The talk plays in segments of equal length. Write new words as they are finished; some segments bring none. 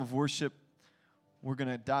Of worship. We're going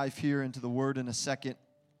to dive here into the Word in a second.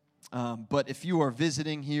 But if you are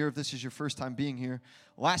visiting here, if this is your first time being here,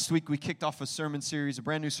 last week we kicked off a sermon series, a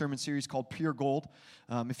brand new sermon series called Pure Gold.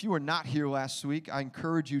 If you were not here last week, I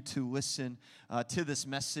encourage you to listen to this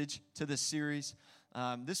message, to this series.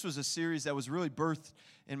 This was a series that was really birthed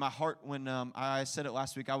in my heart when I said it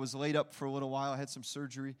last week. I was laid up for a little while. I had some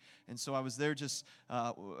surgery, and so I was there just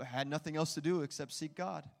had nothing else to do except seek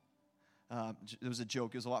God. It was a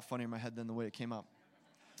joke. It was a lot funnier in my head than the way it came out.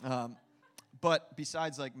 But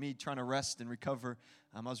besides like me trying to rest and recover,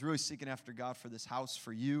 I was really seeking after God for this house,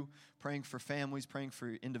 for you, praying for families, praying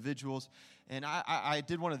for individuals. And I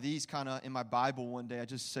did one of these kind of in my Bible one day. I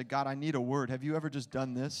just said, God, I need a word. Have you ever just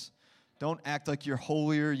done this? Don't act like you're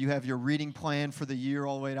holier. You have your reading plan for the year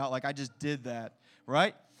all laid out. Like I just did that,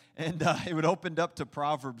 right? And it opened up to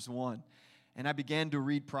Proverbs 1. And I began to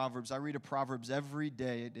read Proverbs. I read a Proverbs every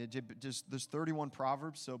day. There's 31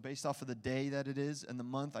 Proverbs, so based off of the day that it is and the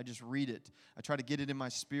month, I just read it. I try to get it in my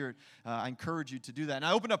spirit. I encourage you to do that. And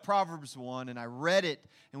I opened up Proverbs 1, and I read it,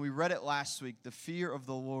 and we read it last week. The fear of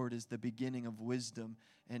the Lord is the beginning of wisdom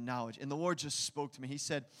and knowledge. And the Lord just spoke to me. He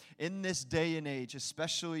said, in this day and age,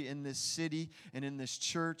 especially in this city and in this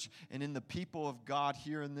church and in the people of God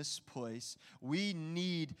here in this place, we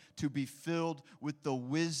need to be filled with the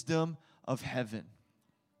wisdom of heaven.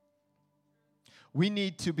 We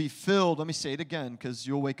need to be filled, let me say it again because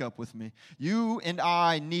you'll wake up with me. You and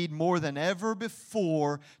I need more than ever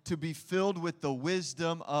before to be filled with the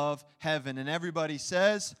wisdom of heaven. And everybody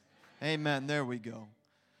says, amen. There we go.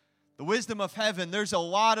 The wisdom of heaven, there's a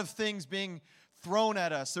lot of things being thrown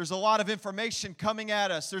at us. There's a lot of information coming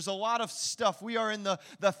at us. There's a lot of stuff. We are in the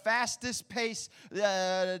fastest pace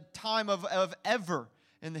time of ever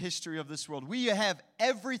in the history of this world. We have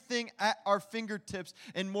everything at our fingertips,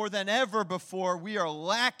 and more than ever before, we are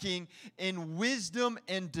lacking in wisdom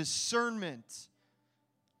and discernment.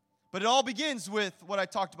 But it all begins with what I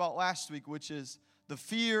talked about last week, which is the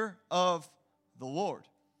fear of the Lord.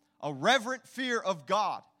 A reverent fear of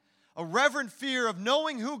God. A reverent fear of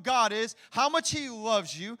knowing who God is, how much He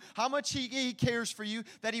loves you, how much He cares for you,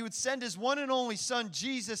 that He would send His one and only Son,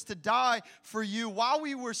 Jesus, to die for you while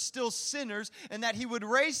we were still sinners, and that He would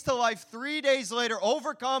raise to life 3 days later,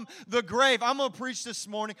 overcome the grave. I'm going to preach this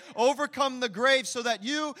morning, overcome the grave so that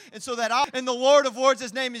you and so that I and the Lord of Lords,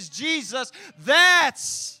 His name is Jesus,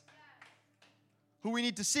 that's who we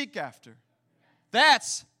need to seek after.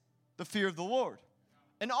 That's the fear of the Lord.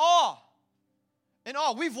 And awe. In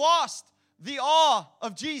awe. We've lost the awe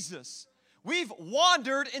of Jesus. We've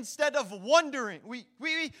wandered instead of wondering.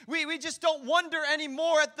 We just don't wonder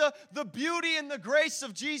anymore at the beauty and the grace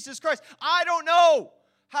of Jesus Christ. I don't know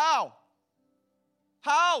how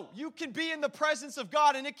you can be in the presence of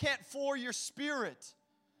God and it can't floor your spirit.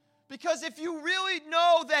 Because if you really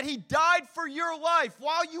know that He died for your life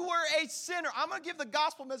while you were a sinner, I'm going to give the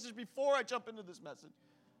gospel message before I jump into this message.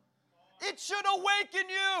 It should awaken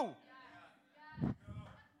you.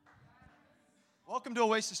 Welcome to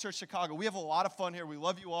Oasis Church Chicago. We have a lot of fun here. We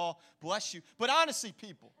love you all. Bless you. But honestly,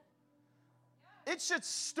 people, it should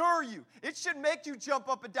stir you. It should make you jump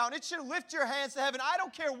up and down. It should lift your hands to heaven. I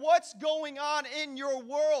don't care what's going on in your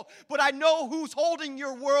world, but I know who's holding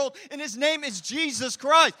your world, and His name is Jesus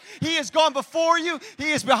Christ. He has gone before you. He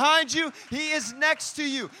is behind you. He is next to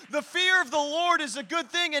you. The fear of the Lord is a good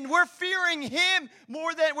thing, and we're fearing Him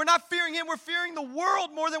more than, we're not fearing Him, we're fearing the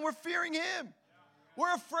world more than we're fearing Him.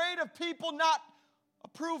 We're afraid of people not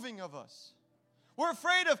approving of us. We're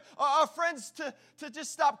afraid of our friends to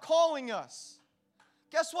just stop calling us.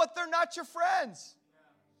 Guess what? They're not your friends.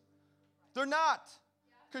 They're not.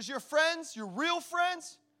 Because your friends, your real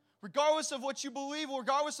friends, regardless of what you believe,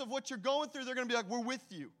 regardless of what you're going through, they're going to be like, we're with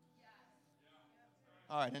you.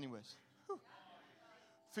 All right, anyways. Whew.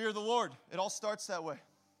 Fear of the Lord. It all starts that way.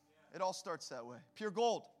 It all starts that way. Pure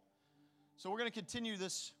gold. So we're going to continue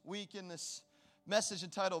this week in this message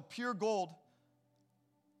entitled Pure Gold,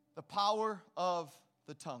 the Power of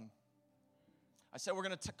the Tongue. I said we're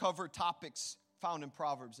going to cover topics found in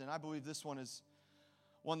Proverbs, and I believe this one is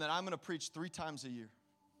one that I'm going to preach 3 times a year.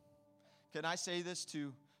 Can I say this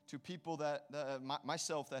to people that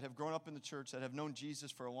myself that have grown up in the church, that have known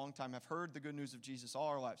Jesus for a long time, have heard the good news of Jesus all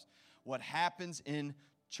our lives? What happens in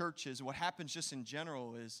churches, what happens just in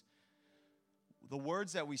general is the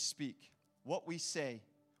words that we speak, what we say,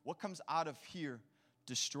 what comes out of here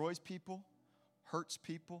destroys people, hurts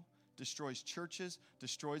people, destroys churches,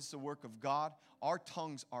 destroys the work of God. Our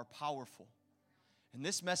tongues are powerful. And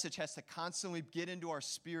this message has to constantly get into our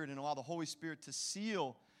spirit and allow the Holy Spirit to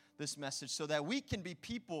seal this message so that we can be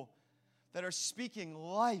people that are speaking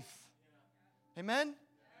life. Amen?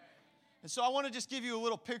 And so I want to just give you a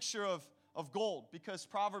little picture of gold, because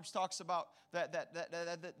Proverbs talks about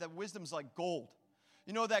that wisdom's like gold.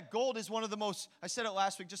 You know, that gold is one of the most, I said it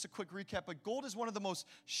last week, just a quick recap, but gold is one of the most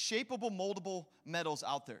shapeable, moldable metals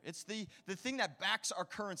out there. It's the thing that backs our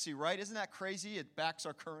currency, right? Isn't that crazy? It backs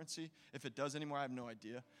our currency. If it does anymore, I have no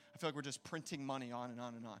idea. I feel like we're just printing money on and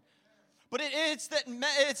on and on. But it's that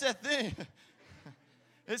thing.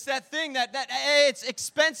 It's that thing that it's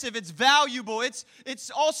expensive, it's valuable,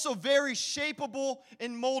 it's also very shapeable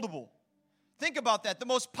and moldable. Think about that. The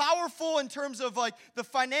most powerful in terms of like the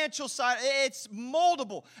financial side, it's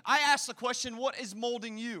moldable. I ask the question, what is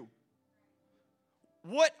molding you?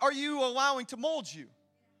 What are you allowing to mold you?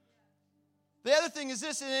 The other thing is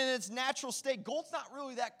this, in its natural state, gold's not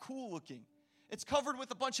really that cool looking. It's covered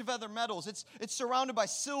with a bunch of other metals. It's surrounded by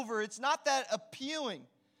silver. It's not that appealing.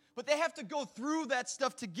 But they have to go through that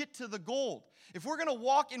stuff to get to the gold. If we're going to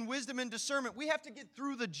walk in wisdom and discernment, we have to get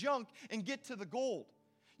through the junk and get to the gold.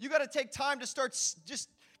 You got to take time to start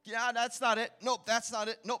that's not it. Nope, that's not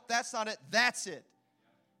it. Nope, that's not it. That's it.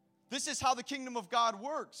 This is how the kingdom of God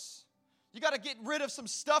works. You got to get rid of some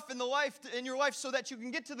stuff in your life so that you can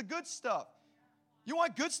get to the good stuff. You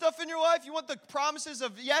want good stuff in your life? You want the promises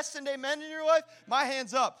of yes and amen in your life? My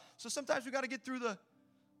hand's up. So sometimes we got to get through the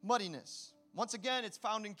muddiness. Once again, it's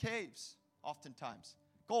found in caves, oftentimes.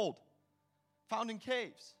 Gold, found in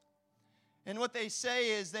caves. And what they say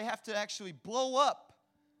is they have to actually blow up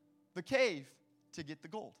the cave to get the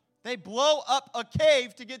gold. They blow up a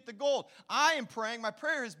cave to get the gold. I am praying, my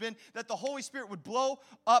prayer has been that the Holy Spirit would blow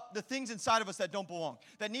up the things inside of us that don't belong,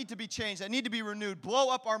 that need to be changed, that need to be renewed. Blow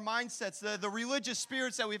up our mindsets, the religious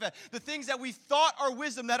spirits that we've had, the things that we thought are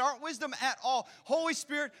wisdom that aren't wisdom at all. Holy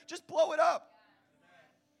Spirit, just blow it up.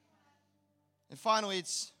 And finally,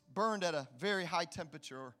 it's burned at a very high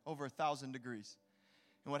temperature, over 1,000 degrees.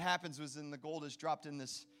 And what happens was when the gold is dropped in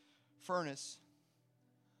this furnace,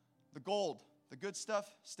 the gold, the good stuff,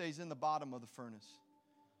 stays in the bottom of the furnace.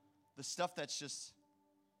 The stuff that's just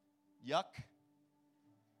yuck,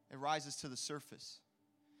 it rises to the surface.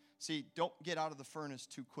 See, don't get out of the furnace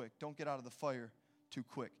too quick. Don't get out of the fire too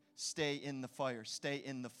quick. Stay in the fire. Stay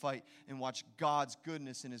in the fight and watch God's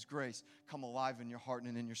goodness and His grace come alive in your heart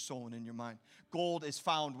and in your soul and in your mind. Gold is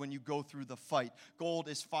found when you go through the fight. Gold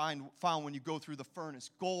is found when you go through the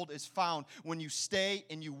furnace. Gold is found when you stay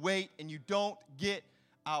and you wait and you don't get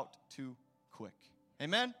out too quick.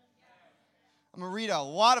 Amen? I'm going to read a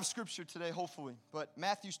lot of scripture today, hopefully. But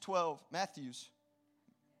Matthew 12.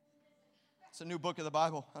 It's a new book of the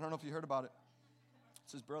Bible. I don't know if you heard about it.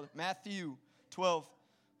 It's his brother. Matthew 12.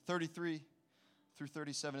 33 through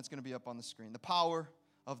 37, it's going to be up on the screen. The power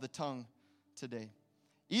of the tongue today.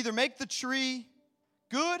 Either make the tree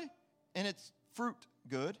good and its fruit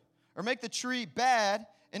good, or make the tree bad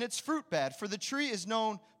and its fruit bad, for the tree is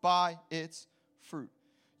known by its fruit.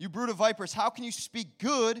 You brood of vipers, how can you speak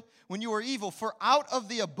good when you are evil? For out of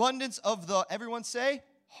the abundance of the, everyone say,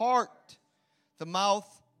 heart, the mouth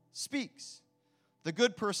speaks. The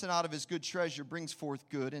good person out of his good treasure brings forth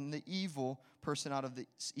good, and the evil person out of the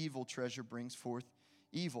evil treasure brings forth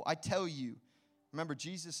evil. I tell you, remember,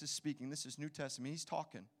 Jesus is speaking. This is New Testament. He's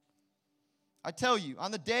talking. I tell you,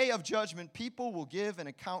 on the day of judgment, people will give an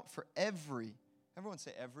account for every. Everyone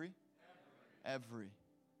say every. Every.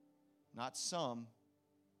 Not some,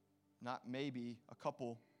 not maybe, a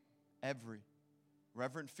couple, every.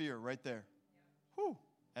 Reverent fear right there. Whew,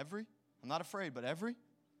 every. I'm not afraid, but every.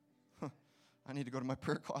 I need to go to my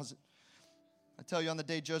prayer closet. I tell you, on the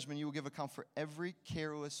day of judgment, you will give account for every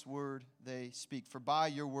careless word they speak. For by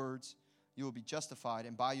your words, you will be justified,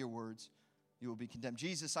 and by your words, you will be condemned.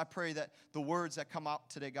 Jesus, I pray that the words that come out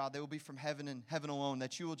today, God, they will be from heaven and heaven alone,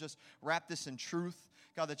 that you will just wrap this in truth.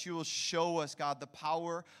 God, that you will show us, God, the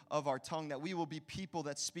power of our tongue, that we will be people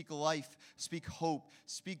that speak life, speak hope,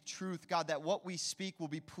 speak truth. God, that what we speak will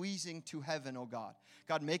be pleasing to heaven, oh God.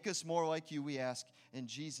 God, make us more like you, we ask, in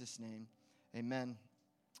Jesus' name. Amen.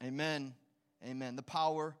 Amen. Amen. The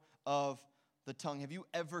power of the tongue. Have you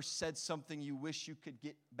ever said something you wish you could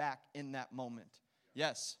get back in that moment?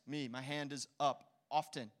 Yes, me. My hand is up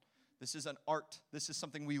often. This is an art. This is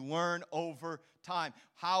something we learn over time.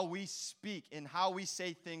 How we speak and how we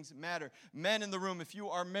say things matter. Men in the room, if you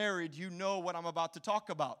are married, you know what I'm about to talk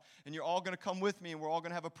about. And you're all going to come with me, and we're all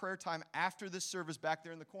going to have a prayer time after this service back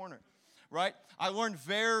there in the corner. Right? I learned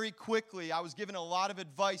very quickly. I was given a lot of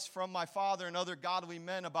advice from my father and other godly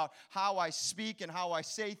men about how I speak and how I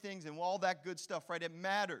say things and all that good stuff, right? It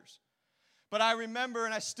matters. But I remember,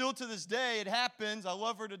 and I still to this day, it happens. I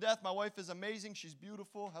love her to death. My wife is amazing. She's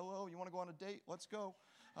beautiful. Hello, you want to go on a date? Let's go.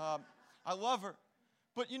 I love her.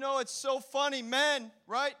 But you know, it's so funny, men,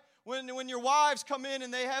 right? when your wives come in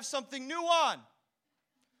and they have something new on,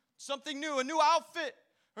 something new, a new outfit,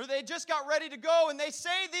 or they just got ready to go and they say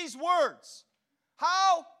these words,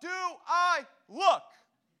 how do I look?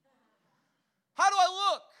 How do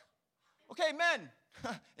I look? Okay,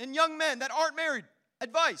 men and young men that aren't married,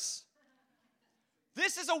 advice.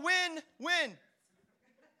 This is a win-win.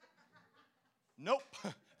 Nope.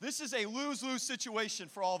 This is a lose-lose situation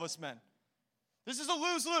for all of us men. This is a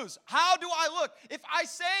lose-lose. How do I look? If I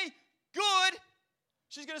say good,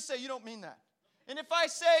 she's going to say, you don't mean that. And if I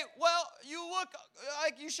say, well, you look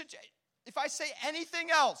like you should, if I say anything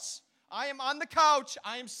else, I am on the couch,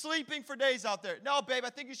 I am sleeping for days out there. No, babe, I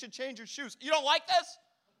think you should change your shoes. You don't like this?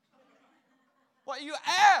 Well, you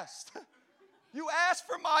asked. You asked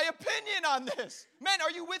for my opinion on this. Men, are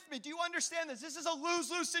you with me? Do you understand this? This is a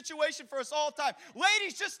lose-lose situation for us all the time.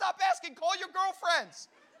 Ladies, just stop asking. Call your girlfriends.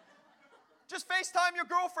 Just FaceTime your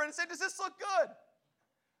girlfriend and say, does this look good?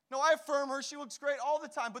 No, I affirm her. She looks great all the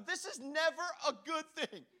time. But this is never a good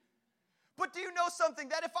thing. But do you know something?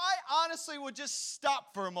 That if I honestly would just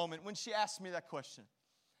stop for a moment when she asked me that question,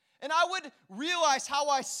 and I would realize how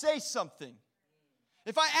I say something.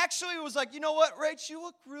 If I actually was like, you know what, Rach, you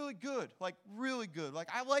look really good. Like, really good. Like,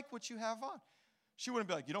 I like what you have on. She wouldn't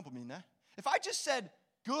be like, you don't mean that. If I just said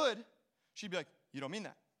good, she'd be like, you don't mean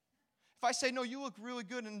that. If I say, no, you look really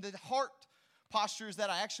good, and the heart posture is that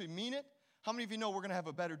I actually mean it, how many of you know we're going to have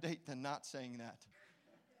a better date than not saying that?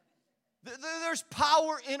 There's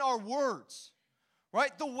power in our words,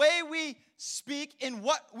 right? The way we speak and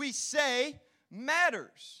what we say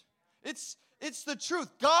matters. It's the truth.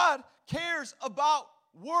 God cares about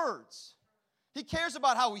words. He cares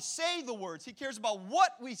about how we say the words. He cares about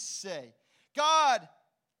what we say. God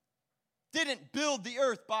didn't build the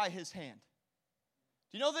earth by his hand.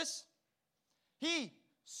 Do you know this? He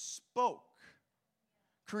spoke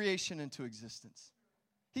creation into existence.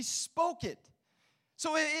 He spoke it.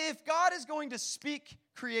 So if God is going to speak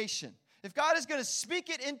creation, if God is going to speak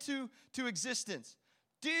it into existence,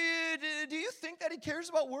 do you think that he cares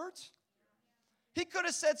about words? He could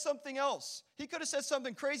have said something else. He could have said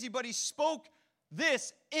something crazy, but he spoke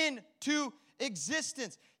this into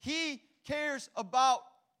existence. He cares about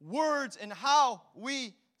words and how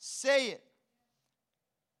we say it.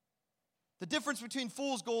 The difference between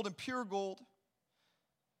fool's gold and pure gold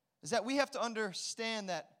is that we have to understand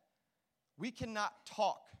that we cannot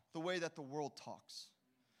talk the way that the world talks.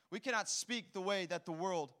 We cannot speak the way that the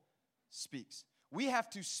world speaks. We have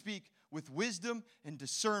to speak with wisdom and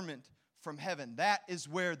discernment from heaven. That is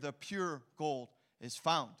where the pure gold is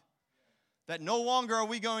found. That no longer are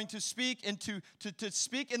we going to speak and to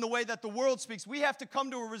speak in the way that the world speaks. We have to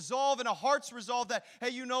come to a resolve and a heart's resolve that, hey,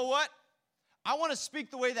 you know what? I want to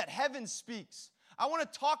speak the way that heaven speaks. I want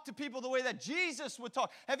to talk to people the way that Jesus would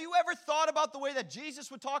talk. Have you ever thought about the way that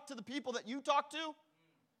Jesus would talk to the people that you talk to?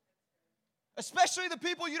 Especially the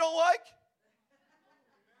people you don't like?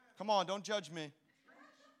 Come on, don't judge me.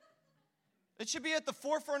 It should be at the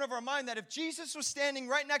forefront of our mind that if Jesus was standing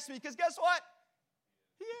right next to me, because guess what?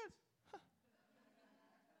 He is.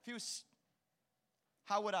 If he was,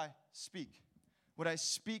 how would I speak? Would I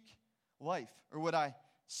speak life or would I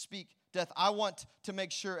speak death? I want to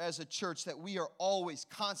make sure as a church that we are always,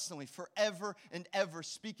 constantly, forever and ever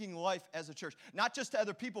speaking life as a church. Not just to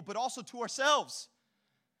other people, but also to ourselves.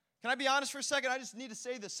 Can I be honest for a second? I just need to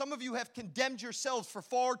say this. Some of you have condemned yourselves for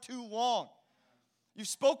far too long. You've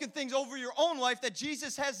spoken things over your own life that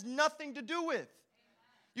Jesus has nothing to do with.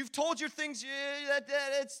 You've told your things that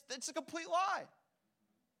it's a complete lie.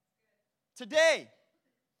 Today,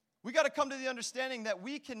 we got to come to the understanding that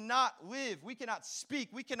we cannot live, we cannot speak,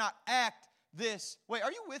 we cannot act this way.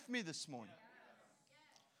 Are you with me this morning?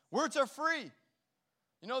 Words are free.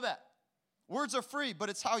 You know that. Words are free, but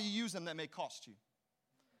it's how you use them that may cost you.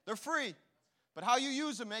 They're free, but how you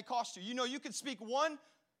use them may cost you. You know, you can speak one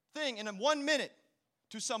thing in 1 minute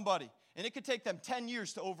to somebody, and it could take them 10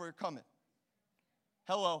 years to overcome it.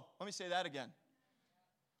 Hello, let me say that again.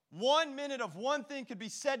 1 minute of one thing could be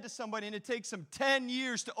said to somebody, and it takes them 10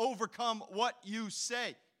 years to overcome what you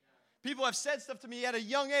say. People have said stuff to me at a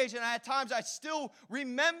young age, and at times I still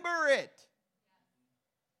remember it.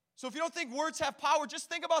 So if you don't think words have power, just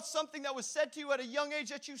think about something that was said to you at a young age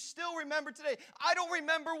that you still remember today. I don't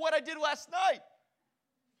remember what I did last night.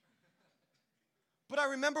 But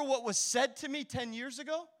I remember what was said to me 10 years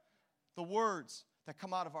ago. The words that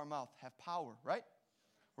come out of our mouth have power, right?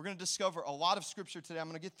 We're going to discover a lot of scripture today. I'm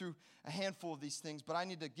going to get through a handful of these things, but I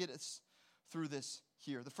need to get us through this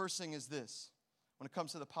here. The first thing is this, when it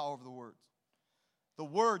comes to the power of the words. The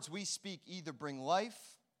words we speak either bring life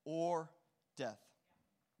or death.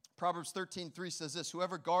 Proverbs 13:3 says this,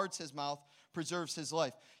 whoever guards his mouth preserves his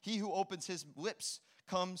life. He who opens his lips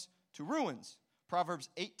comes to ruins. Proverbs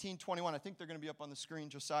 18:21. I think they're going to be up on the screen,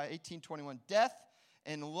 Josiah. 18:21. Death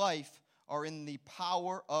and life are in the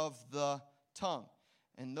power of the tongue,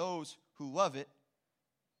 and those who love it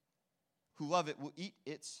will eat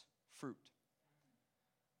its fruit.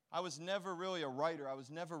 I was never really a writer. I was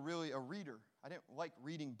never really a reader. I didn't like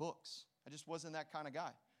reading books. I just wasn't that kind of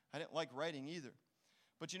guy. I didn't like writing either.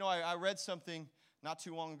 But I read something not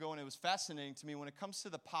too long ago, and it was fascinating to me when it comes to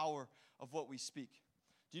the power of what we speak.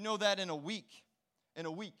 Do you know that in a week,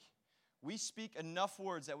 we speak enough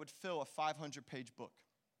words that would fill a 500-page book?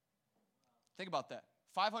 Think about that.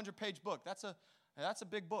 500-page book. That's a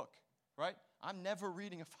big book, right? I'm never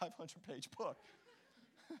reading a 500-page book.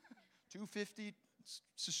 250,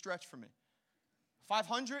 it's a stretch for me.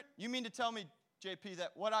 500? You mean to tell me, JP,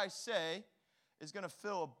 that what I say is going to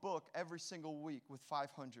fill a book every single week with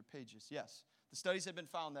 500 pages? Yes. The studies have been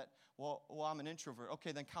found that, well, I'm an introvert.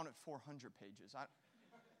 Okay, then count it 400 pages.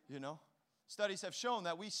 Studies have shown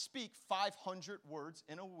that we speak 500 words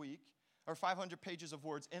in a week, or 500 pages of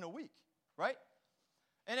words in a week, right?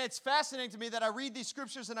 And it's fascinating to me that I read these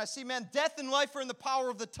scriptures and I see, man, death and life are in the power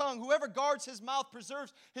of the tongue. Whoever guards his mouth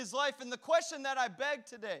preserves his life. And the question that I beg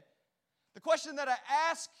today, the question that I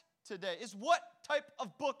ask today is, what type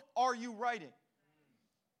of book are you writing?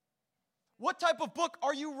 What type of book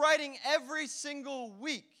are you writing every single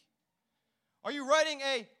week? Are you writing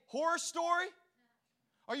a horror story?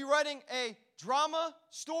 Are you writing a drama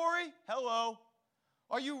story? Hello.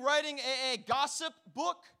 Are you writing a gossip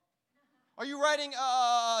book? Are you writing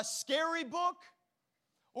a scary book?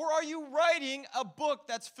 Or are you writing a book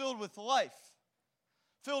that's filled with life,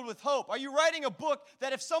 filled with hope? Are you writing a book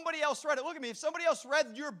that if somebody else read it, look at me, if somebody else read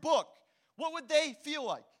your book, what would they feel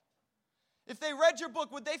like? If they read your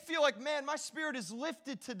book, would they feel like, man, my spirit is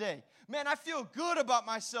lifted today? Man, I feel good about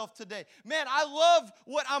myself today. Man, I love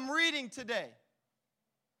what I'm reading today.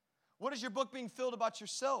 What is your book being filled about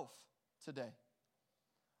yourself today?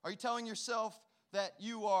 Are you telling yourself that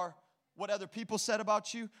you are what other people said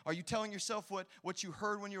about you? Are you telling yourself what you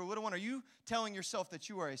heard when you were a little one? Are you telling yourself that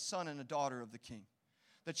you are a son and a daughter of the King?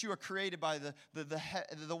 That you are created by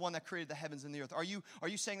the one that created the heavens and the earth? Are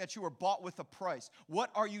you saying that you were bought with a price? What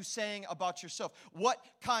are you saying about yourself? What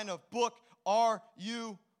kind of book are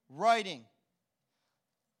you writing?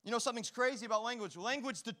 Something's crazy about language.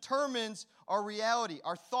 Language determines our reality,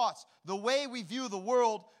 our thoughts, the way we view the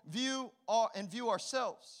world, view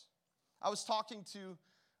ourselves. I was talking to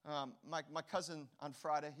my cousin on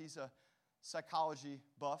Friday. He's a psychology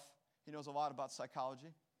buff. He knows a lot about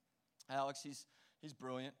psychology. Alex, he's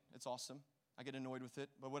brilliant. It's awesome. I get annoyed with it,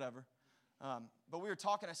 but whatever. But we were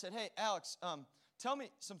talking. I said, hey, Alex, tell me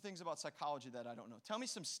some things about psychology that I don't know. Tell me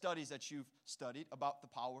some studies that you've studied about the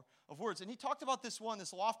power of words. And he talked about this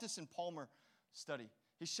Loftus and Palmer study.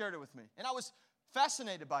 He shared it with me. And I was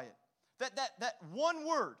fascinated by it. That one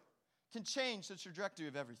word can change the trajectory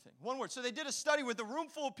of everything. One word. So they did a study with a room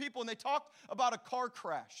full of people, and they talked about a car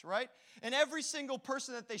crash, right? And every single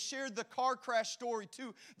person that they shared the car crash story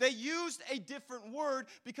to, they used a different word,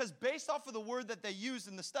 because based off of the word that they used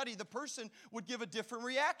in the study, the person would give a different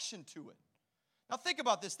reaction to it. Now think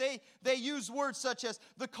about this. They use words such as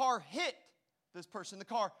the car hit this person, the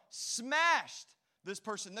car smashed this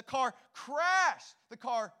person, the car crashed, the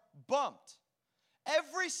car bumped.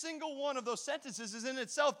 Every single one of those sentences is in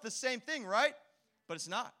itself the same thing, right? But it's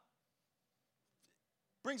not.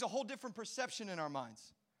 Brings a whole different perception in our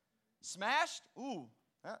minds. Smashed? Ooh,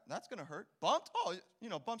 that's going to hurt. Bumped? Oh,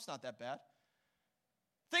 bump's not that bad.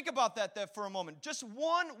 Think about that for a moment. Just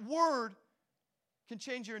one word can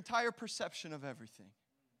change your entire perception of everything.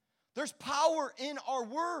 There's power in our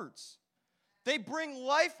words. They bring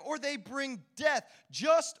life or they bring death.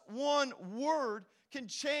 Just one word can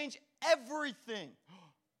change everything.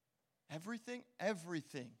 Everything.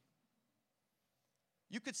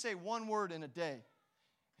 You could say one word in a day,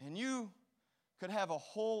 and you could have a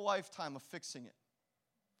whole lifetime of fixing it.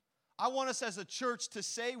 I want us as a church to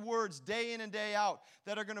say words day in and day out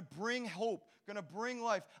that are going to bring hope, going to bring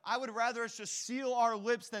life. I would rather us just seal our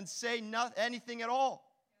lips than say anything at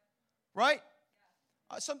all. Right?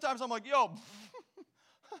 Sometimes I'm like, yo,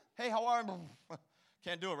 hey, how are you?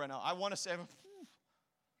 Can't do it right now. I want to say,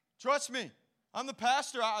 trust me, I'm the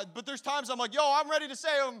pastor, but there's times I'm like, yo, I'm ready to say,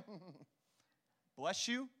 bless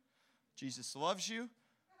you. Jesus loves you.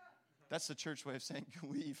 That's the church way of saying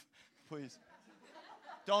leave, please.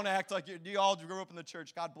 Don't act like you all grew up in the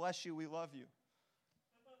church. God bless you. We love you.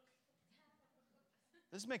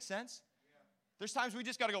 Does this make sense? There's times we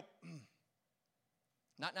just got to go,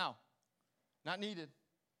 not now. Not needed.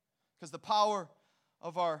 Because the power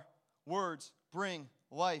of our words bring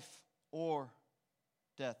life or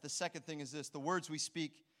death. The second thing is this: the words we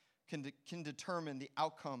speak can determine the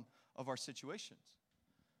outcome of our situations.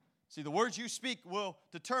 See, the words you speak will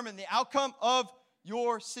determine the outcome of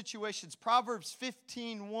your situations. Proverbs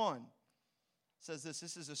 15:1 says this.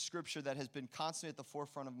 This is a scripture that has been constantly at the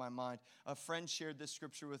forefront of my mind. A friend shared this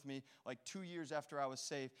scripture with me like 2 years after I was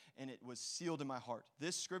saved, and it was sealed in my heart.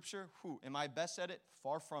 This scripture, am I best at it?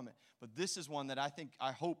 Far from it. But this is one that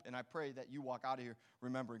I hope, and I pray that you walk out of here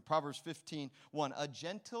remembering. Proverbs 15:1. A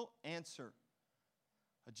gentle answer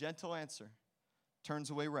turns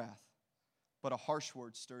away wrath, but a harsh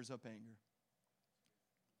word stirs up anger.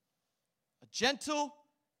 A gentle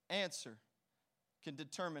answer can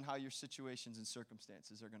determine how your situations and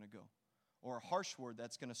circumstances are going to go. Or a harsh word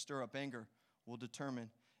that's going to stir up anger will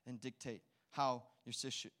determine and dictate how your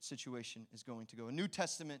situation is going to go. A New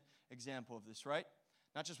Testament example of this, right?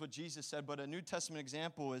 Not just what Jesus said, but a New Testament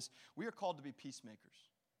example is we are called to be peacemakers.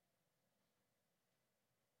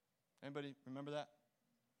 Anybody remember that?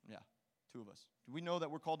 Yeah, 2 of us. Do we know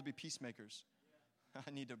that we're called to be peacemakers?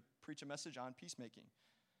 I need to preach a message on peacemaking.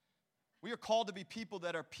 We are called to be people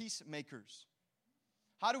that are peacemakers.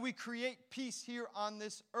 How do we create peace here on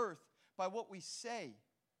this earth? By what we say.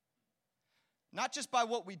 Not just by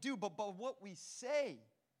what we do, but by what we say.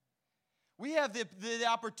 We have the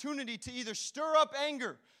opportunity to either stir up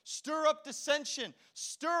anger, stir up dissension,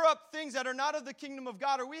 stir up things that are not of the kingdom of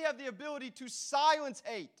God, or we have the ability to silence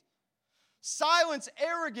hate, silence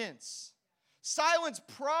arrogance, silence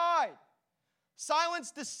pride,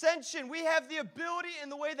 silence dissension. We have the ability in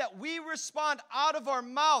the way that we respond out of our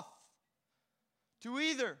mouth to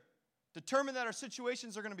either determine that our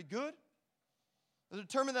situations are going to be good or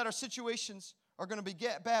determine that our situations are going to be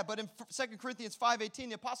bad. But in 2 Corinthians 5:18,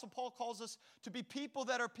 the Apostle Paul calls us to be people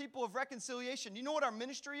that are people of reconciliation. You know what our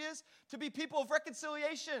ministry is? To be people of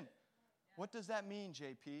reconciliation. What does that mean,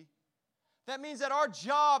 JP? That means that our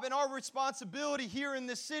job and our responsibility here in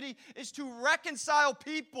this city is to reconcile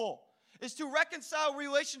people, is to reconcile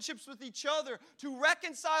relationships with each other, to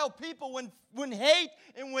reconcile people when hate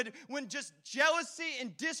and when just jealousy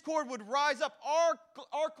and discord would rise up.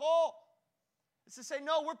 Our call is to say,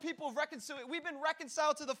 no, we're people of reconciliation. We've been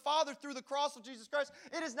reconciled to the Father through the cross of Jesus Christ.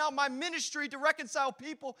 It is now my ministry to reconcile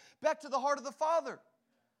people back to the heart of the Father.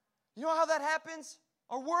 You know how that happens?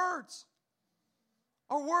 Our words.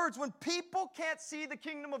 Our words. When people can't see the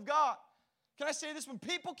kingdom of God, can I say this? When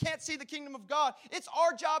people can't see the kingdom of God, it's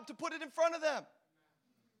our job to put it in front of them.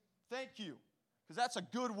 Thank you, because that's a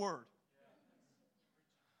good word.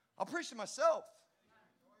 I'll preach to myself.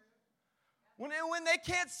 When they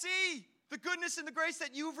can't see the goodness and the grace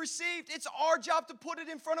that you've received, it's our job to put it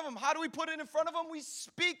in front of them. How do we put it in front of them? We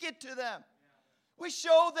speak it to them. We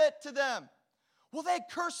show that to them. Well, they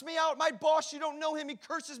curse me out. My boss, you don't know him. He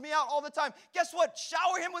curses me out all the time. Guess what?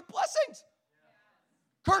 Shower him with blessings.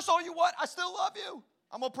 Curse all you want. I still love you.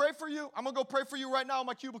 I'm going to pray for you. I'm going to go pray for you right now in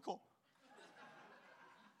my cubicle.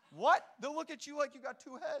 What? They'll look at you like you got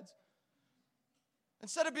 2 heads.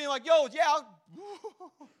 Instead of being like, yo, yeah.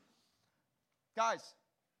 Guys,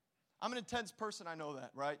 I'm an intense person. I know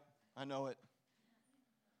that, right? I know it.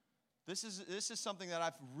 This is something that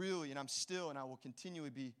I've really, and I'm still, and I will continually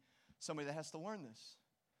be somebody that has to learn this.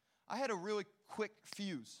 I had a really quick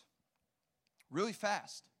fuse, really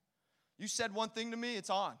fast. You said one thing to me, it's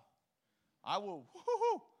on. I will,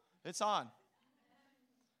 it's on.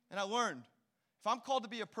 And I learned, if I'm called to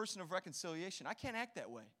be a person of reconciliation, I can't act that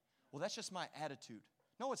way. Well, that's just my attitude.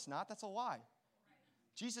 No, it's not. That's a lie.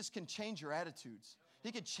 Jesus can change your attitudes.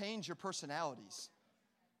 He can change your personalities.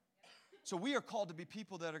 So we are called to be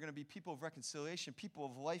people that are going to be people of reconciliation, people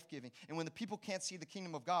of life-giving. And when the people can't see the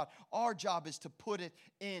kingdom of God, our job is to put it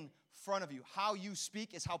in front of you. How you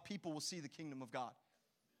speak is how people will see the kingdom of God.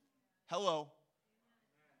 Hello.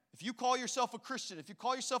 If you call yourself a Christian, if you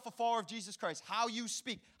call yourself a follower of Jesus Christ, how you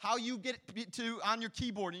speak, how you get to on your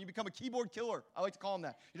keyboard and you become a keyboard killer. I like to call them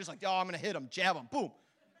that. You're just like, oh, I'm going to hit them, jab them, boom.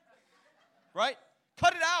 Right?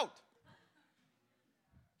 Cut it out.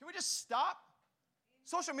 Can we just stop?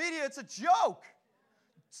 Social media, it's a joke.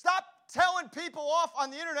 Stop telling people off on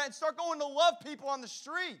the internet and start going to love people on the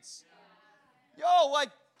streets. Yo,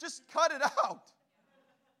 just cut it out.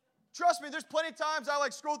 Trust me, there's plenty of times I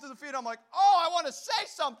scroll through the feed, I'm like, oh, I want to say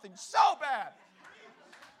something so bad.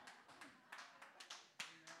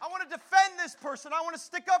 I want to defend this person. I want to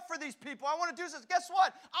stick up for these people. I want to do this. Guess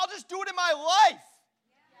what? I'll just do it in my life.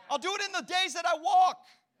 I'll do it in the days that I walk.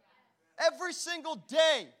 Every single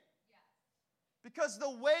day. Because the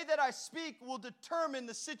way that I speak will determine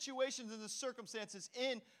the situations and the circumstances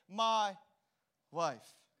in my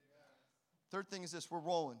life. Third thing is this, we're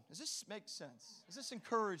rolling. Does this make sense? Is this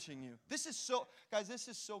encouraging you? This is so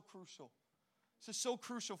crucial. This is so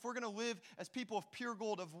crucial. If we're going to live as people of pure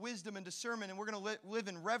gold, of wisdom and discernment, and we're going to live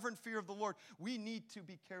in reverent fear of the Lord, we need to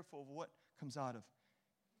be careful of what comes out of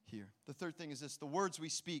here. The third thing is this, the words we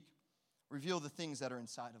speak reveal the things that are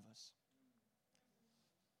inside of us.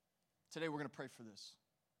 Today we're going to pray for this,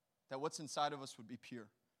 that what's inside of us would be pure.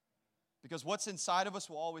 Because what's inside of us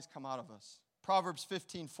will always come out of us. Proverbs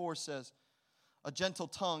 15:4 says, a gentle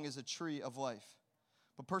tongue is a tree of life,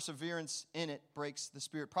 but perseverance in it breaks the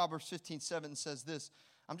spirit. Proverbs 15:7 says this.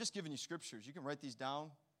 I'm just giving you scriptures. You can write these down.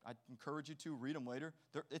 I encourage you to read them later.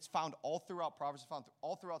 It's found all throughout Proverbs. It's found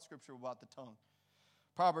all throughout Scripture about the tongue.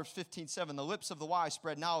 Proverbs 15:7, the lips of the wise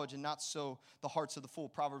spread knowledge, and not so the hearts of the fool.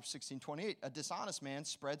 Proverbs 16:28, a dishonest man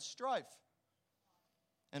spreads strife,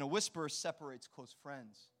 and a whisperer separates close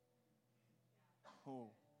friends. Oh,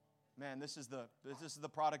 man, this is the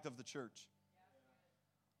product of the church.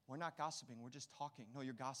 We're not gossiping. We're just talking. No,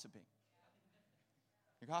 you're gossiping.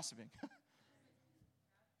 You're gossiping.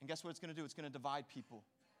 And guess what it's going to do? It's going to divide people.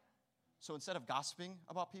 So instead of gossiping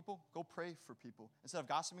about people, go pray for people. Instead of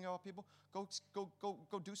gossiping about people,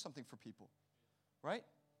 go do something for people. Right?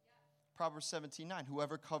 Yeah. Proverbs 17:9,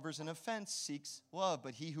 whoever covers an offense seeks love,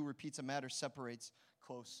 but he who repeats a matter separates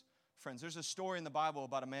close friends. There's a story in the Bible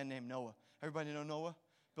about a man named Noah. Everybody know Noah?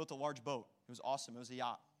 Built a large boat. It was awesome. It was a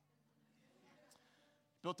yacht.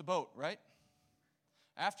 Built a boat, right?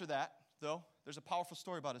 After that, though, there's a powerful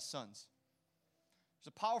story about his sons.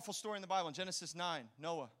 There's a powerful story in the Bible in Genesis 9,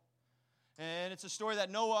 Noah. And it's a story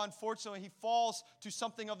that Noah, unfortunately, he falls to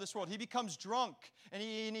something of this world. He becomes drunk, and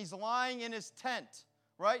he's lying in his tent,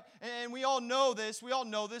 right? And we all know this. We all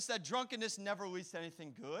know this, that drunkenness never leads to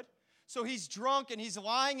anything good. So he's drunk, and he's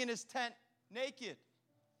lying in his tent naked,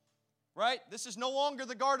 right? This is no longer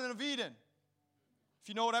the Garden of Eden, if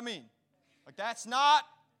you know what I mean. Like, that's not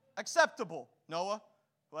acceptable, Noah.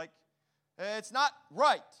 Like, it's not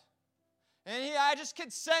right. And I just can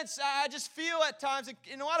sense, I just feel at times,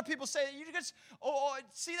 and a lot of people say, you just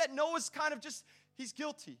see that Noah's kind of just, he's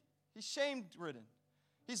guilty. He's shame-ridden.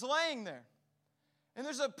 He's laying there. And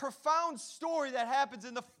there's a profound story that happens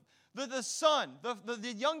in the son,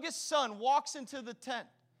 the youngest son walks into the tent,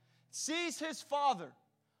 sees his father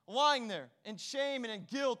lying there in shame and in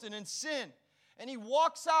guilt and in sin. And he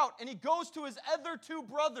walks out and he goes to his other two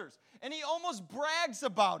brothers and he almost brags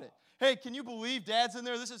about it. Hey, can you believe Dad's in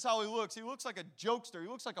there? This is how he looks. He looks like a jokester. He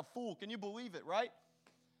looks like a fool. Can you believe it, right?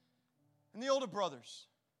 And the older brothers,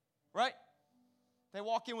 right? They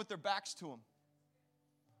walk in with their backs to him.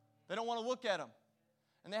 They don't want to look at him.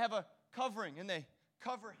 And they have a covering, and they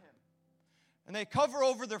cover him. And they cover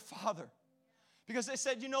over their father. Because they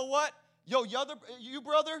said, you know what? Yo, you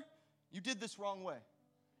brother, you did this wrong way.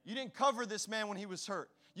 You didn't cover this man when he was hurt.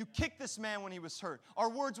 You kicked this man when he was hurt. Our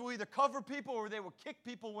words will either cover people or they will kick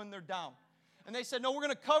people when they're down. And they said, no, we're going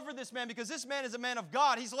to cover this man because this man is a man of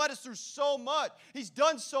God. He's led us through so much. He's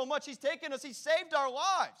done so much. He's taken us. He's saved our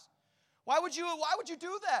lives. Why would you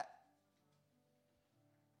do that?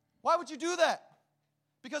 Why would you do that?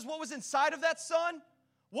 Because what was inside of that son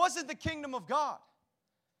wasn't the kingdom of God.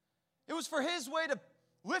 It was for his way to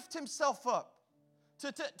lift himself up,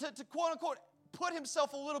 to quote unquote, put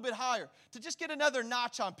himself a little bit higher, to just get another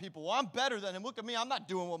notch on people. Well, I'm better than him. Look at me. I'm not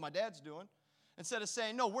doing what my dad's doing. Instead of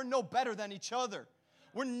saying, no, we're no better than each other.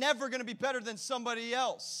 We're never going to be better than somebody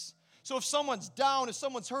else. So if someone's down, if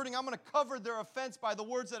someone's hurting, I'm going to cover their offense by the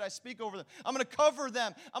words that I speak over them. I'm going to cover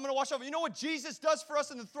them. I'm going to watch over. You know what Jesus does for us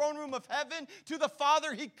in the throne room of heaven? To the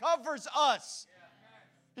Father, he covers us.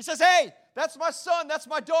 He says, hey, that's my son, that's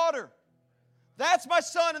my daughter. That's my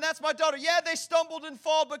son and that's my daughter. Yeah, they stumbled and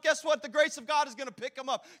fall, but guess what? The grace of God is going to pick them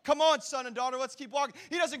up. Come on, son and daughter, let's keep walking.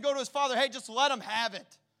 He doesn't go to his father, hey, just let him have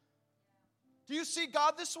it. Do you see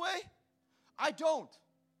God this way? I don't.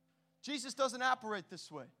 Jesus doesn't operate this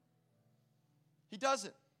way. He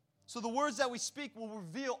doesn't. So the words that we speak will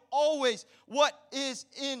reveal always what is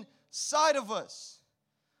inside of us.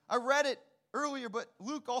 I read it earlier, but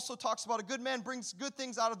Luke also talks about a good man brings good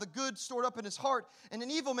things out of the good stored up in his heart, and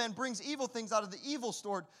an evil man brings evil things out of the evil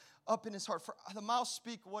stored up in his heart. For the mouth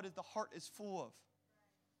speak what the heart is full of.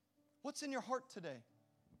 What's in your heart today?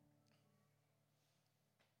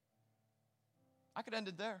 I could end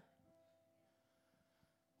it there.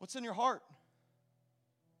 What's in your heart?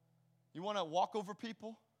 You want to walk over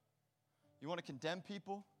people? You want to condemn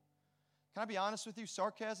people? Can I be honest with you?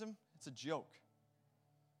 Sarcasm, it's a joke.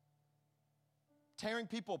 Tearing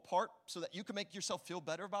people apart so that you can make yourself feel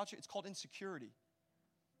better about you, it's called insecurity.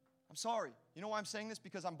 I'm sorry. You know why I'm saying this?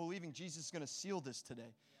 Because I'm believing Jesus is going to seal this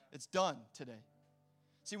today. It's done today.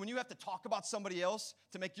 See, when you have to talk about somebody else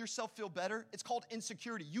to make yourself feel better, it's called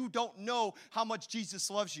insecurity. You don't know how much Jesus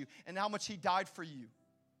loves you and how much he died for you.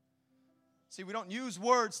 See, we don't use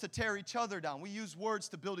words to tear each other down. We use words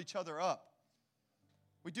to build each other up.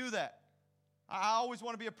 We do that. I always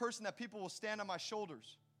want to be a person that people will stand on my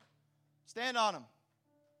shoulders. Stand on them.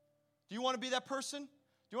 Do you want to be that person? Do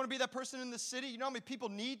you want to be that person in the city? You know how many people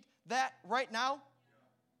need that right now?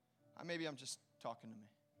 Maybe I'm just talking to me.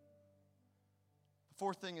 The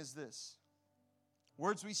fourth thing is this.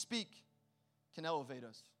 Words we speak can elevate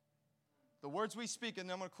us. The words we speak, and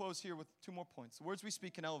then I'm going to close here with 2 more points. The words we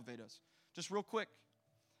speak can elevate us. Just real quick.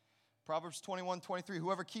 Proverbs 21:23.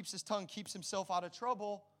 Whoever keeps his tongue keeps himself out of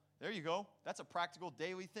trouble. There you go. That's a practical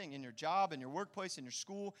daily thing in your job, in your workplace, in your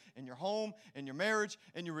school, in your home, in your marriage,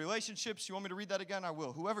 in your relationships. You want me to read that again? I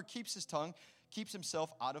will. Whoever keeps his tongue keeps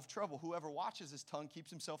himself out of trouble. Whoever watches his tongue keeps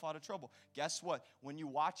himself out of trouble. Guess what? When you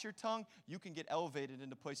watch your tongue, you can get elevated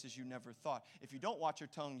into places you never thought. If you don't watch your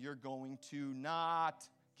tongue, you're going to not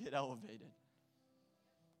get elevated.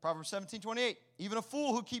 Proverbs 17:28. Even a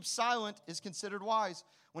fool who keeps silent is considered wise.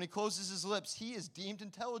 When he closes his lips, he is deemed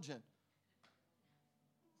intelligent.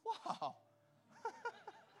 Wow.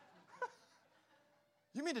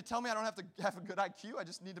 You mean to tell me I don't have to have a good IQ? I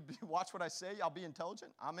just need to watch what I say. I'll be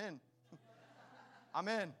intelligent? I'm in. I'm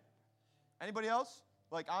in. Anybody else?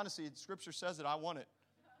 Like, honestly, Scripture says it. I want it.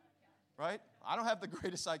 Right? I don't have the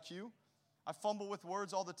greatest IQ. I fumble with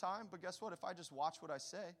words all the time. But guess what? If I just watch what I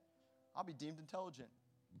say, I'll be deemed intelligent.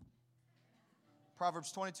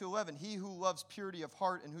 Proverbs 22:11. He who loves purity of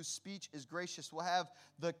heart and whose speech is gracious will have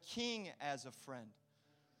the king as a friend.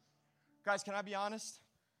 Guys, can I be honest?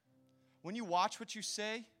 When you watch what you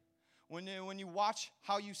say, when you watch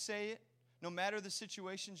how you say it, no matter the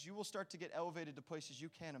situations, you will start to get elevated to places you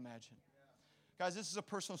can't imagine. Yeah. Guys, this is a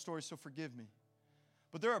personal story, so forgive me.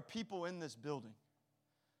 But there are people in this building.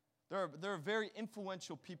 There are very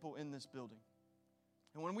influential people in this building.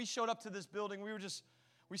 And when we showed up to this building,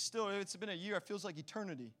 it's been a year, it feels like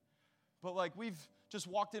eternity. But like we've just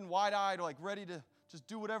walked in wide-eyed, like ready to just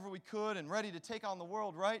do whatever we could and ready to take on the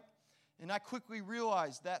world, right? And I quickly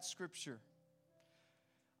realized that scripture.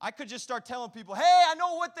 I could just start telling people, hey, I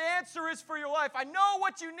know what the answer is for your life. I know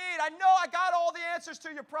what you need. I know I got all the answers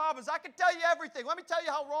to your problems. I can tell you everything. Let me tell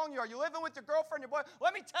you how wrong you are. You're living with your girlfriend, your boy.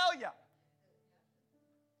 Let me tell you.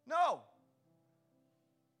 No.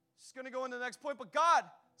 Just going to go into the next point. But God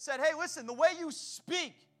said, hey, listen, the way you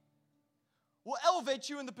speak will elevate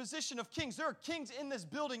you in the position of kings. There are kings in this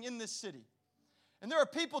building, in this city. And there are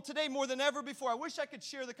people today more than ever before. I wish I could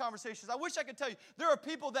share the conversations. I wish I could tell you. There are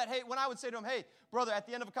people that, hey, when I would say to them, hey, brother, at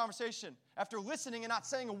the end of a conversation, after listening and not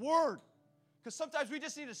saying a word, because sometimes we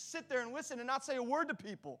just need to sit there and listen and not say a word to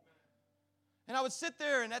people. And I would sit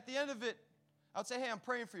there, and at the end of it, I would say, hey, I'm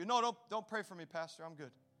praying for you. No, don't pray for me, Pastor. I'm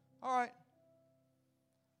good. All right.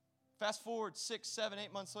 Fast forward 6, 7,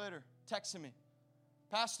 8 months later, texting me,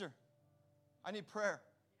 Pastor, I need prayer.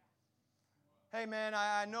 Hey, man,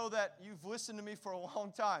 I know that you've listened to me for a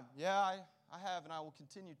long time. Yeah, I have, and I will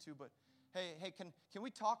continue to. But, hey, can we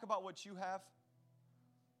talk about what you have?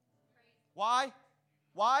 Why?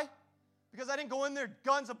 Because I didn't go in there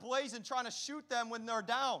guns ablazing trying to shoot them when they're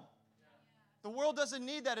down. The world doesn't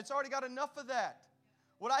need that. It's already got enough of that.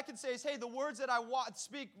 What I can say is, hey, the words that I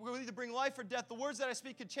speak will either bring life or death. The words that I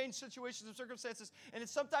speak can change situations and circumstances. And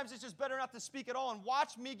sometimes it's just better not to speak at all and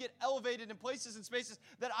watch me get elevated in places and spaces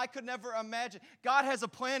that I could never imagine. God has a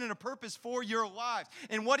plan and a purpose for your lives.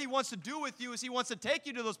 And what he wants to do with you is he wants to take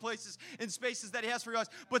you to those places and spaces that he has for your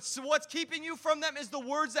lives. But so what's keeping you from them is the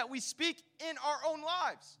words that we speak in our own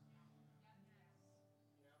lives.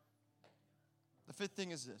 The fifth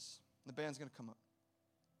thing is this. The band's going to come up.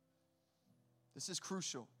 This is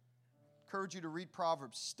crucial. I encourage you to read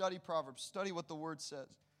Proverbs, study what the Word says.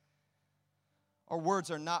 Our words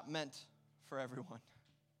are not meant for everyone.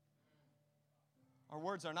 Our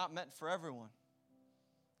words are not meant for everyone.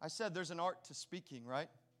 I said there's an art to speaking, right?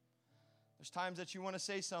 There's times that you want to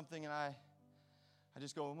say something and I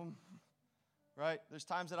just go, right? There's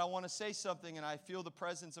times that I want to say something and I feel the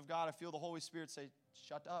presence of God. I feel the Holy Spirit say,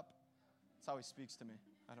 shut up. That's how he speaks to me.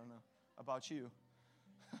 I don't know about you.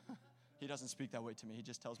 He doesn't speak that way to me. He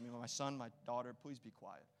just tells me, my son, my daughter, please be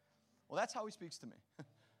quiet. Well, that's how he speaks to me.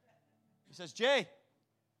 He says, Jay,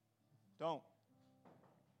 don't.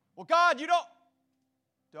 Well, God, you don't.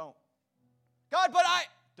 Don't. God, but I.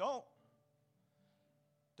 Don't.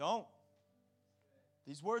 Don't.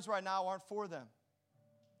 These words right now aren't for them.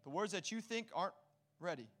 The words that you think aren't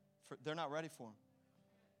ready, they're not ready for them.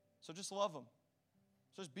 So just love them.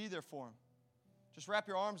 Just be there for them. Just wrap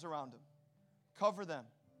your arms around them. Cover them.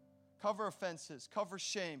 Cover offenses, cover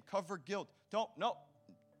shame, cover guilt.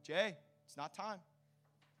 Jay, it's not time.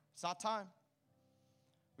 It's not time.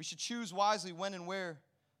 We should choose wisely when and where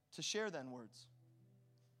to share then words.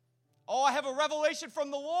 Oh, I have a revelation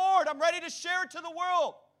from the Lord. I'm ready to share it to the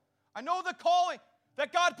world. I know the calling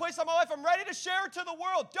that God placed on my life. I'm ready to share it to the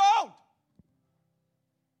world.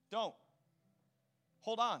 Don't.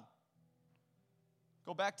 Hold on.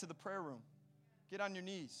 Go back to the prayer room. Get on your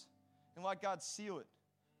knees and let God seal it.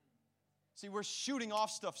 See, we're shooting off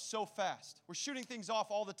stuff so fast. We're shooting things off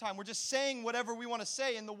all the time. We're just saying whatever we want to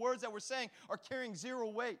say, and the words that we're saying are carrying zero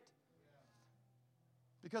weight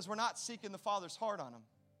because we're not seeking the Father's heart on them.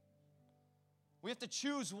 We have to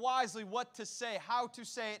choose wisely what to say, how to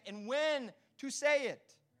say it, and when to say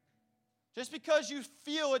it. Just because you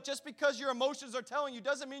feel it, just because your emotions are telling you,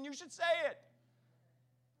 doesn't mean you should say it.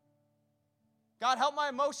 God, help my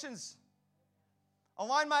emotions.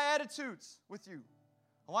 Align my attitudes with you.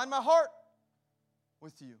 Align my heart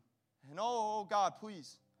with you. And oh God,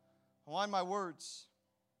 please, align my words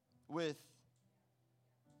with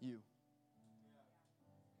you.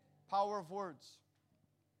 Power of words.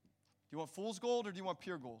 Do you want fool's gold or do you want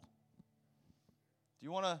pure gold? Do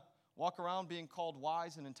you want to walk around being called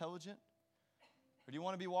wise and intelligent? Or do you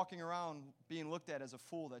want to be walking around being looked at as a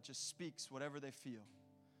fool that just speaks whatever they feel,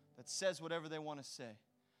 that says whatever they want to say,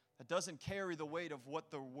 that doesn't carry the weight of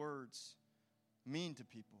what the words mean to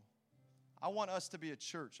people? I want us to be a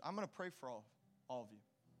church. I'm going to pray for all of you.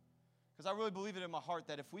 Because I really believe it in my heart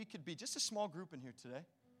that if we could be just a small group in here today,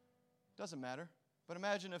 doesn't matter. But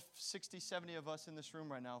imagine if 60, 70 of us in this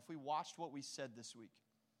room right now, if we watched what we said this week.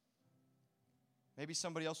 Maybe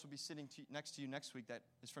somebody else will be sitting next to you next week that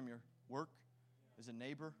is from your work, is a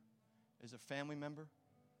neighbor, is a family member.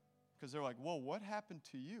 Because they're like, whoa, what happened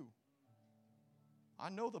to you? I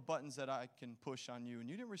know the buttons that I can push on you, and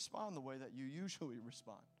you didn't respond the way that you usually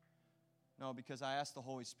respond. No, because I asked the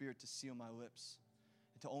Holy Spirit to seal my lips,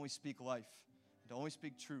 and to only speak life, and to only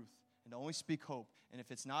speak truth, and to only speak hope. And if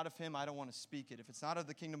it's not of Him, I don't want to speak it. If it's not of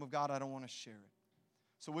the kingdom of God, I don't want to share it.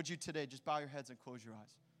 So would you today just bow your heads and close your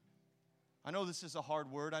eyes? I know this is a hard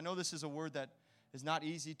word. I know this is a word that is not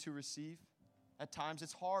easy to receive. At times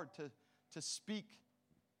it's hard to speak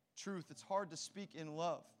truth. It's hard to speak in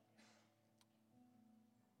love.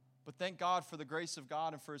 But thank God for the grace of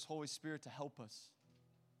God and for His Holy Spirit to help us.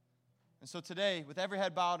 And so today, with every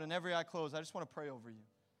head bowed and every eye closed, I just want to pray over you.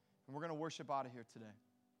 And we're going to worship out of here today.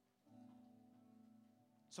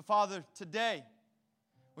 So Father, today,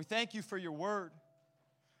 we thank you for your word.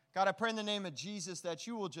 God, I pray in the name of Jesus that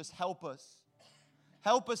you will just help us.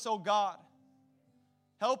 Help us, oh God.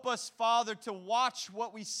 Help us, Father, to watch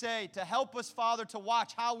what we say, to help us, Father, to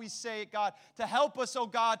watch how we say it, God, to help us, oh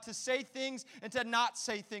God, to say things and to not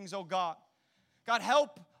say things, oh God. God,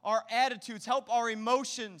 help our attitudes, help our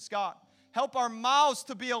emotions, God. Help our mouths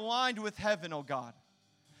to be aligned with heaven, oh God.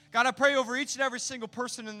 God, I pray over each and every single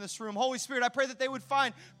person in this room. Holy Spirit, I pray that they would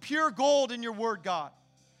find pure gold in your word, God.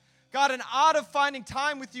 God, and out of finding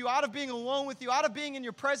time with you, out of being alone with you, out of being in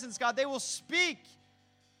your presence, God, they will speak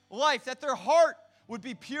life, that their heart would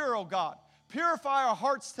be pure, oh God. Purify our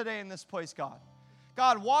hearts today in this place, God.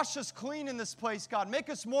 God, wash us clean in this place, God. Make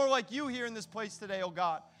us more like you here in this place today, oh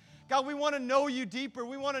God. God, we want to know you deeper.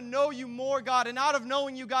 We want to know you more, God. And out of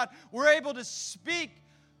knowing you, God, we're able to speak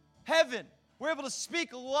heaven. We're able to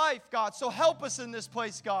speak life, God. So help us in this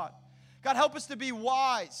place, God. God, help us to be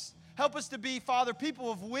wise. Help us to be, Father, people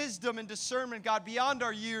of wisdom and discernment, God, beyond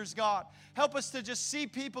our years, God. Help us to just see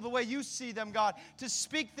people the way you see them, God, to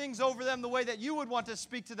speak things over them the way that you would want to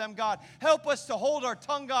speak to them, God. Help us to hold our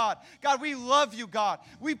tongue, God. God, we love you, God.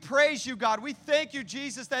 We praise you, God. We thank you,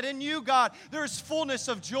 Jesus, that in you, God, there is fullness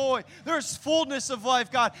of joy. There is fullness of life,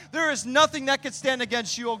 God. There is nothing that could stand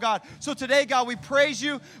against you, oh God. So today, God, we praise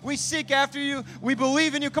you. We seek after you. We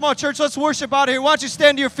believe in you. Come on, church, let's worship out of here. Why don't you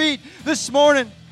stand to your feet this morning?